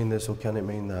 can it mean this or can it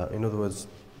mean that? In other words,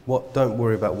 don't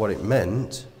worry about what it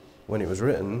meant when it was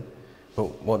written,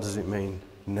 but what does it mean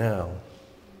now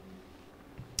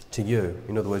to you?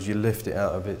 In other words, you lift it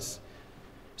out of its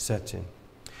setting.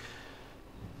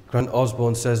 Grant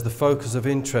Osborne says the focus of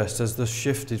interest has thus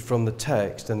shifted from the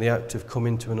text, and the act of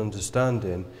coming to an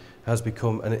understanding has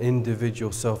become an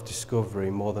individual self-discovery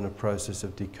more than a process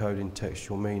of decoding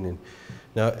textual meaning.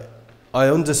 Now, I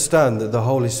understand that the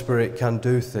Holy Spirit can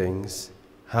do things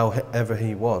however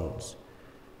he wants.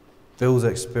 Bill's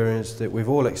experienced it, we've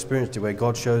all experienced it, where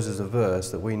God shows us a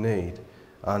verse that we need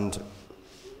and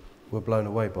we're blown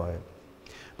away by it.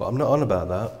 But I'm not on about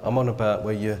that. I'm on about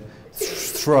where you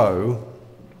throw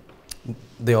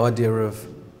the idea of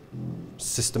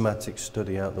systematic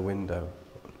study out the window,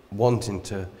 wanting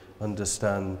to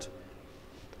understand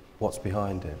what's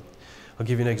behind it. I'll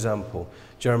give you an example.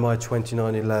 Jeremiah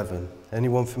 29:11.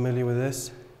 Anyone familiar with this?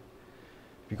 Have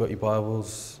you got your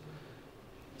Bibles?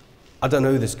 I don't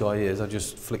know who this guy is. I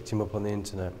just flicked him up on the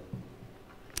internet.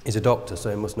 He's a doctor, so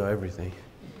he must know everything.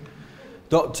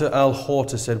 Dr. Al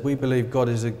Horter said, "We believe God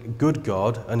is a good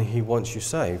God and he wants you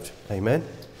saved." Amen.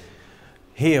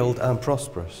 Healed and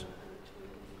prosperous.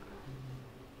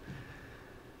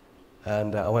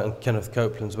 And I went on Kenneth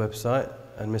Copeland's website,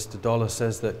 and Mr. Dollar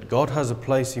says that God has a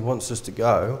place he wants us to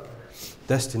go.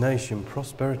 Destination,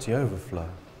 prosperity, overflow.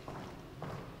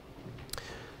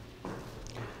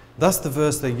 That's the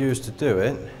verse they used to do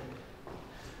it.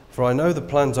 "For I know the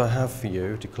plans I have for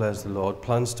you, declares the Lord,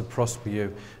 plans to prosper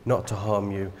you, not to harm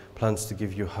you, plans to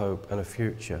give you hope and a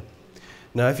future."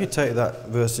 Now, if you take that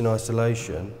verse in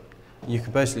isolation, you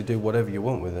can basically do whatever you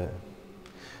want with it.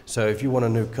 So if you want a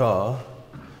new car,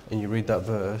 and you read that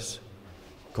verse,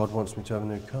 God wants me to have a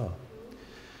new car.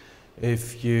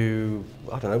 If you,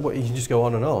 I don't know, you can just go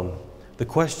on and on. The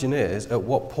question is, at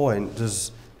what point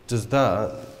does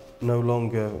that no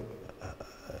longer,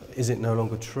 is it no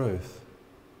longer truth?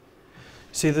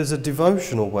 See, there's a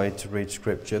devotional way to read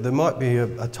Scripture. There might be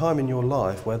a time in your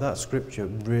life where that Scripture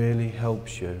really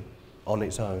helps you on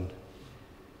its own.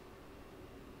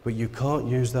 But you can't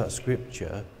use that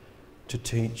Scripture to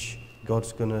teach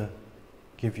God's going to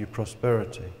give you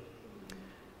prosperity.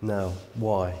 Now,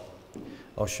 why?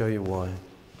 I'll show you why.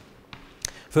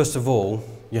 First of all,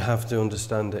 you have to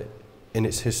understand it in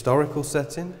its historical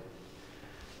setting,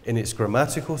 in its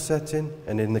grammatical setting,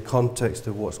 and in the context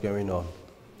of what's going on.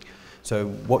 So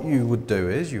what you would do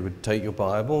is you would take your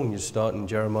Bible and you start in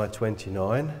Jeremiah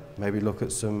 29, maybe look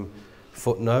at some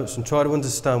footnotes and try to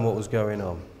understand what was going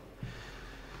on.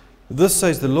 "Thus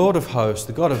says the Lord of hosts,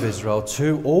 the God of Israel,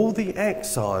 to all the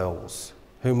exiles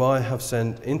whom I have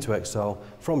sent into exile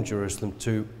from Jerusalem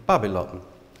to Babylon."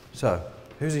 So,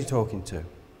 who's he talking to?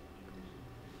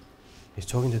 He's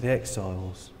talking to the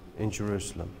exiles in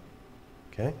Jerusalem.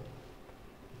 Okay?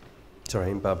 Sorry,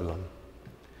 in Babylon.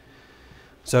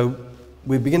 So,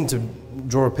 we begin to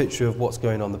draw a picture of what's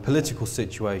going on, the political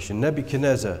situation.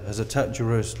 Nebuchadnezzar has attacked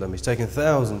Jerusalem. He's taken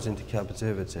thousands into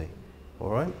captivity. All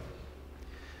right?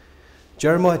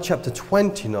 Jeremiah chapter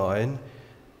 29,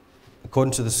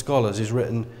 according to the scholars, is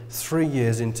written 3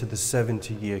 years into the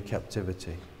 70-year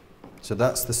captivity. So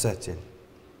that's the setting.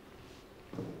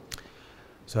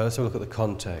 So let's have a look at the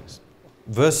context.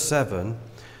 Verse 7,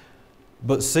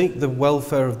 "But seek the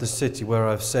welfare of the city where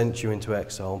I have sent you into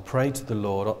exile, and pray to the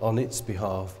Lord on its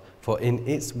behalf, for in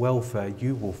its welfare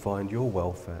you will find your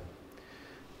welfare."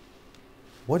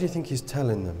 What do you think he's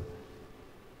telling them?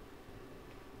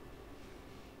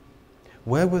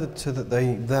 Where were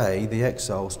the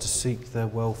exiles, to seek their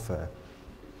welfare?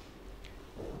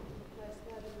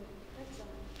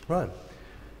 Right.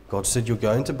 God said, "You're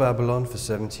going to Babylon for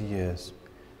 70 years.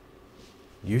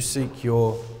 You seek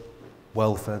your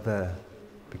welfare there,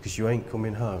 because you ain't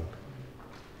coming home."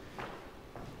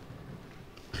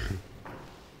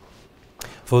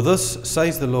 "For thus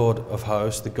says the Lord of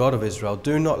hosts, the God of Israel,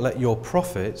 do not let your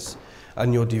prophets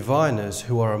and your diviners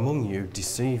who are among you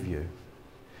deceive you.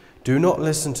 Do not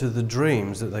listen to the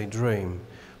dreams that they dream,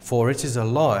 for it is a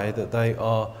lie that they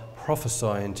are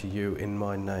prophesying to you in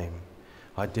my name.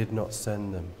 I did not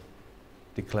send them,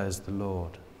 declares the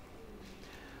Lord."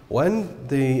 When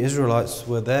the Israelites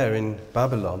were there in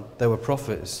Babylon, there were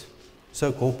prophets,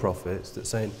 so-called prophets, that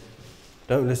saying,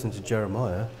 "Don't listen to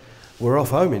Jeremiah. We're off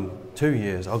home in 2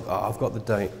 years. I've got the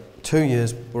date. 2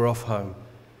 years, we're off home."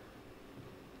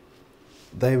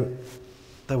 They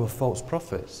were false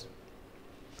prophets.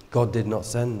 God did not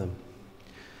send them.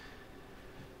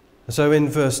 So in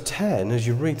verse 10, as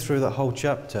you read through that whole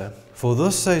chapter, "For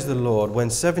thus says the Lord, when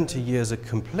 70 years are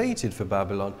completed for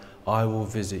Babylon, I will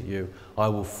visit you. I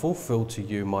will fulfill to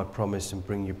you my promise and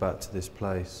bring you back to this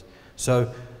place." So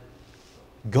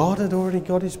God had already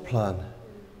got his plan.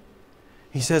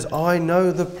 He says, "I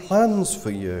know the plans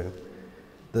for you,"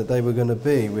 that they were going to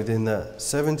be within that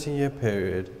 70-year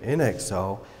period in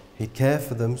exile. He'd care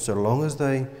for them so long as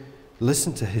they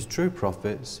listened to his true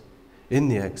prophets in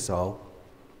the exile,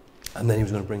 and then he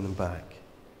was going to bring them back.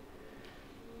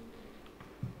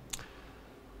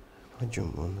 I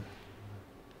jump on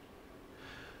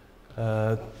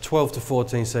there. 12 to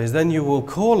 14 says, "Then you will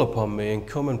call upon me and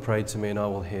come and pray to me, and I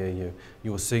will hear you. You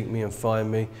will seek me and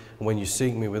find me, and when you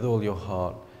seek me with all your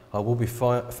heart, I will be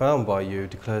found by you,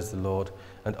 declares the Lord,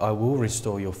 and I will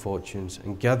restore your fortunes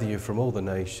and gather you from all the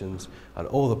nations and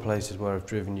all the places where I've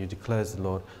driven you, declares the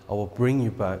Lord. I will bring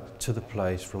you back to the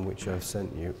place from which I have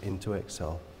sent you into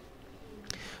exile."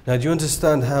 Now, do you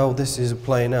understand how this is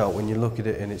playing out when you look at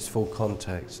it in its full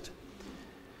context?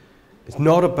 It's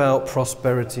not about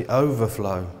prosperity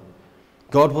overflow.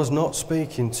 God was not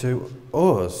speaking to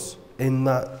us in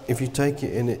that, if you take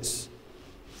it in its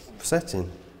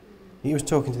setting. He was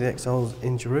talking to the exiles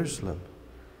in Jerusalem.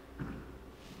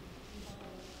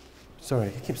 Sorry,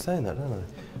 I keep saying that, don't I?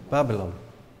 Babylon.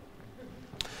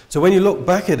 So when you look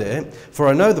back at it, for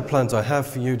I know the plans I have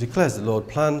for you, declares the Lord,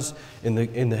 plans in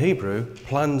the Hebrew,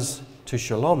 plans to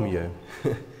shalom you,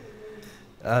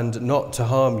 and not to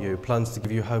harm you, plans to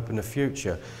give you hope in the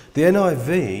future. The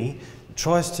NIV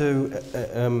tries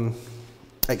to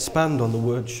expand on the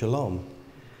word shalom,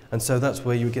 and so that's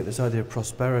where you get this idea of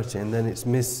prosperity, and then it's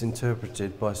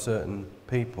misinterpreted by certain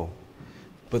people.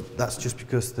 But that's just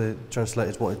because the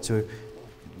translators wanted to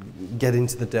get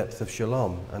into the depth of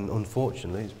shalom, and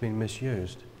unfortunately it's been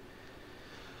misused.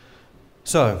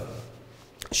 So,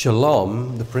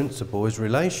 shalom, the principle, is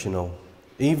relational.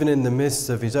 Even in the midst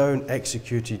of his own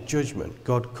executed judgment,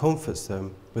 God comforts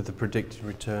them with the predicted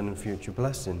return and future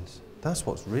blessings. That's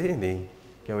what's really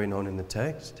going on in the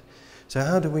text. So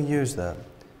how do we use that?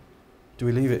 Do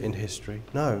we leave it in history?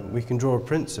 No, we can draw a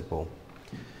principle.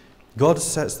 God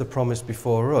sets the promise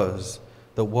before us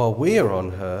that while we are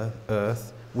on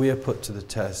earth, we are put to the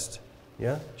test.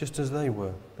 Yeah? Just as they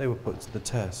were. They were put to the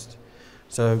test.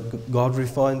 So God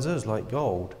refines us like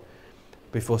gold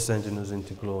before sending us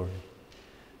into glory.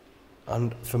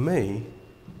 And for me,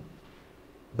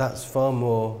 that's far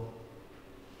more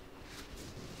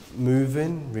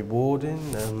moving,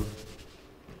 rewarding,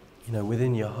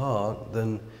 within your heart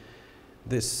than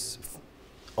this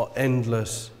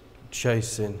endless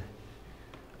chasing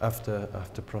after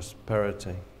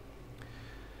prosperity.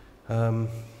 I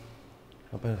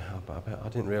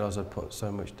didn't realise I'd put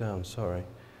so much down, sorry.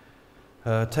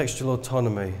 Textual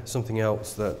autonomy, something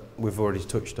else that we've already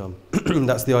touched on.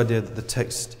 That's the idea that the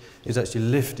text is actually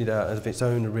lifted out of its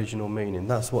own original meaning.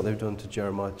 That's what they've done to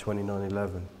Jeremiah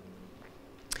 29:11.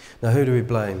 Now, who do we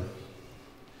blame?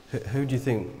 Who do you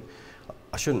think?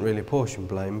 I shouldn't really apportion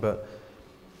blame, but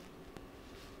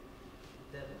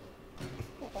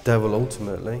devil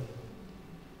ultimately.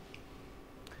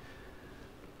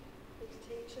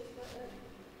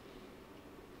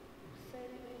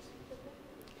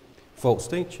 False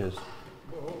teachers.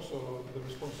 But also the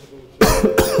responsibility of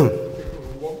the people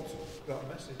who want that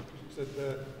message, because it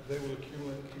said they will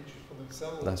accumulate teachers for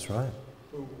themselves. That's right.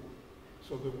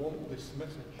 So they want this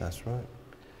message. That's right.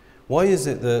 Why is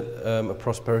it that a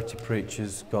prosperity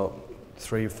preacher's got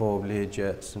 3 or 4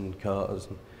 Learjets and cars?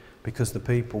 Because the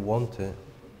people want it.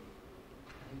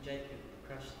 I think Jacob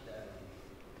Crash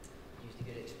used a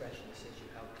good expression. He says you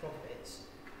have prophets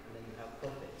and then you have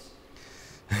prophets.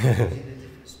 Using the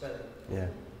different spelling. Yeah. I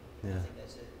think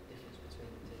there's a difference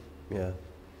between the two. Yeah.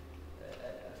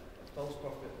 A false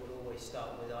prophet will always start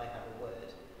with I have a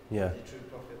word. Yeah. The true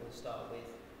prophet will start with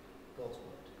God's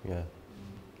word. Yeah.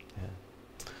 Yeah.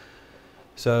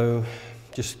 So,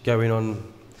 just going on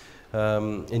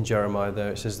in Jeremiah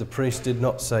there, it says, the priest did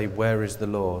not say, where is the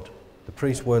Lord? The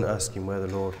priests weren't asking where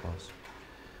the Lord was.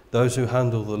 Those who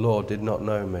handle the law did not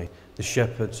know me. The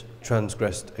shepherds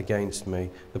transgressed against me.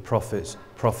 The prophets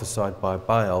prophesied by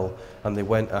Baal, and they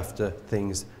went after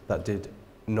things that did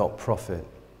not profit.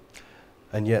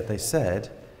 And yet they said,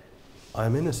 I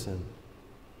am innocent.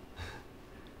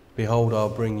 Behold, I'll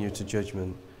bring you to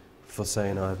judgment for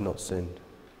saying I have not sinned.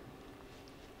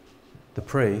 The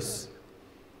priests,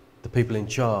 the people in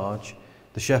charge,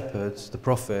 the shepherds, the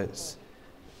prophets,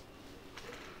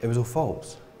 it was all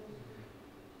false.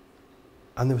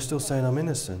 And they were still saying, I'm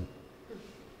innocent.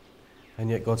 And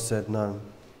yet God said, no,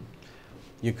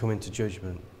 you come into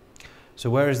judgment. So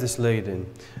where is this leading?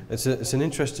 It's an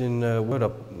interesting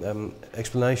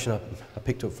explanation I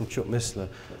picked up from Chuck Missler.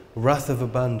 Wrath of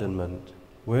abandonment.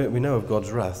 We know of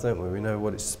God's wrath, don't we? We know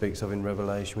what it speaks of in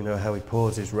Revelation. We know how he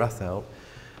pours his wrath out.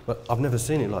 But I've never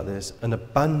seen it like this. An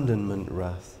abandonment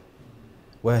wrath,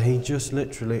 where he just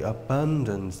literally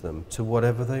abandons them to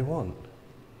whatever they want.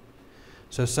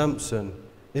 So Samson,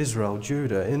 Israel,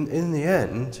 Judah, in the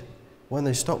end, when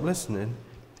they stopped listening,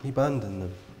 he abandoned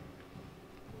them.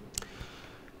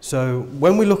 So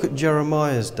when we look at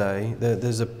Jeremiah's day,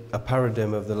 there's a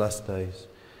paradigm of the last days.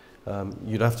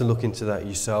 You'd have to look into that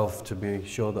yourself to be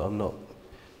sure that I'm not,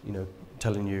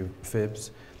 telling you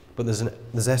fibs. But there's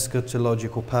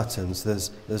eschatological patterns.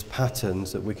 There's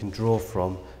patterns that we can draw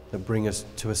from that bring us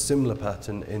to a similar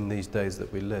pattern in these days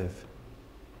that we live.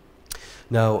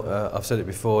 Now, I've said it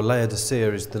before,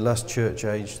 Laodicea is the last church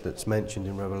age that's mentioned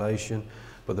in Revelation,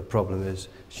 but the problem is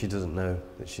she doesn't know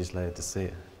that she's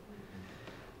Laodicea.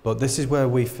 But this is where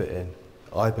we fit in,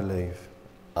 I believe.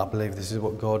 I believe this is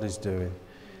what God is doing.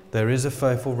 There is a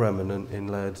faithful remnant in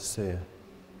Laodicea.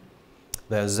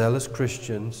 They're zealous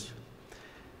Christians,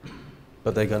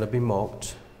 but they're going to be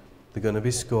mocked. They're going to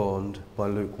be scorned by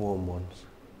lukewarm ones.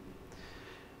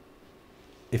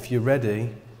 If you're ready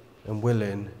and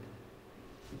willing,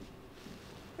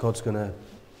 God's going to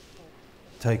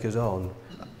take us on,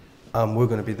 and we're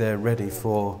going to be there ready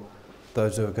for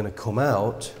those who are going to come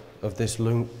out of this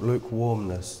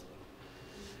lukewarmness.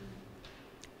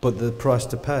 But the price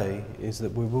to pay is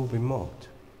that we will be mocked.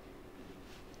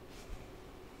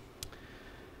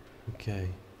 Okay,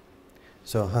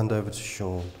 so I'll hand over to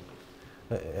Sean.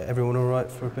 Everyone all right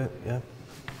for a bit? Yeah?